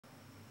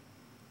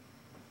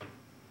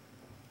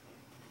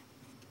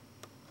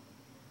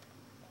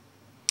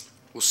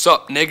What's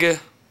up, nigga?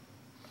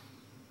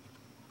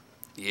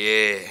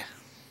 Yeah.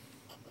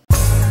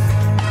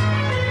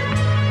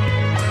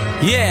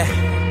 Yeah.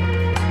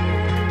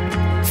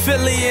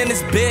 Philly in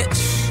this bitch.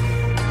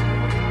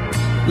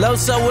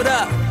 Loso, what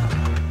up?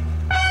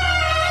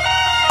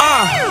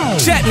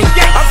 Check me.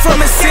 I'm from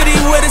a city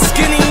where the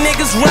skinny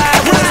niggas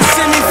ride with a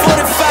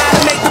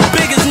semi-45, make the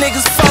biggest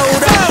niggas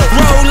fold up,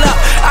 roll up.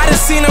 I done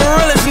seen the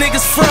realest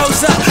niggas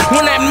froze up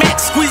when that Mac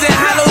squeezing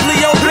hollow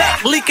Leo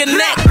Black, leaking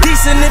neck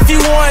decent if you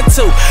want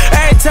to.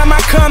 Every time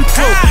I come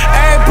through,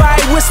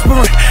 everybody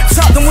whispering,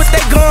 talking what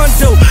they gon'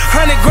 do.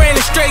 100 grand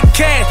in straight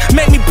cash,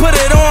 make me put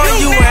it on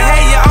you. And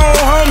hey, your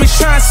own homies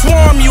tryna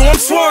swarm you, I'm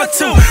sworn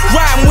to.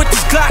 Riding with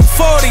this Glock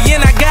 40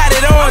 and I got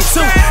it on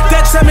too.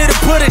 That tell me to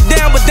put it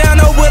down, but down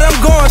know what I'm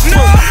going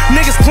through.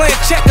 Niggas playing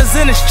checkers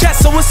in his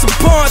chest, so it's a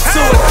pawn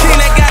to it. King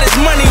that got his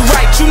money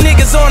right, you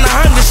niggas on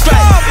 100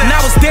 strike. And I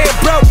was dead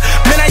broke,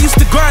 man, I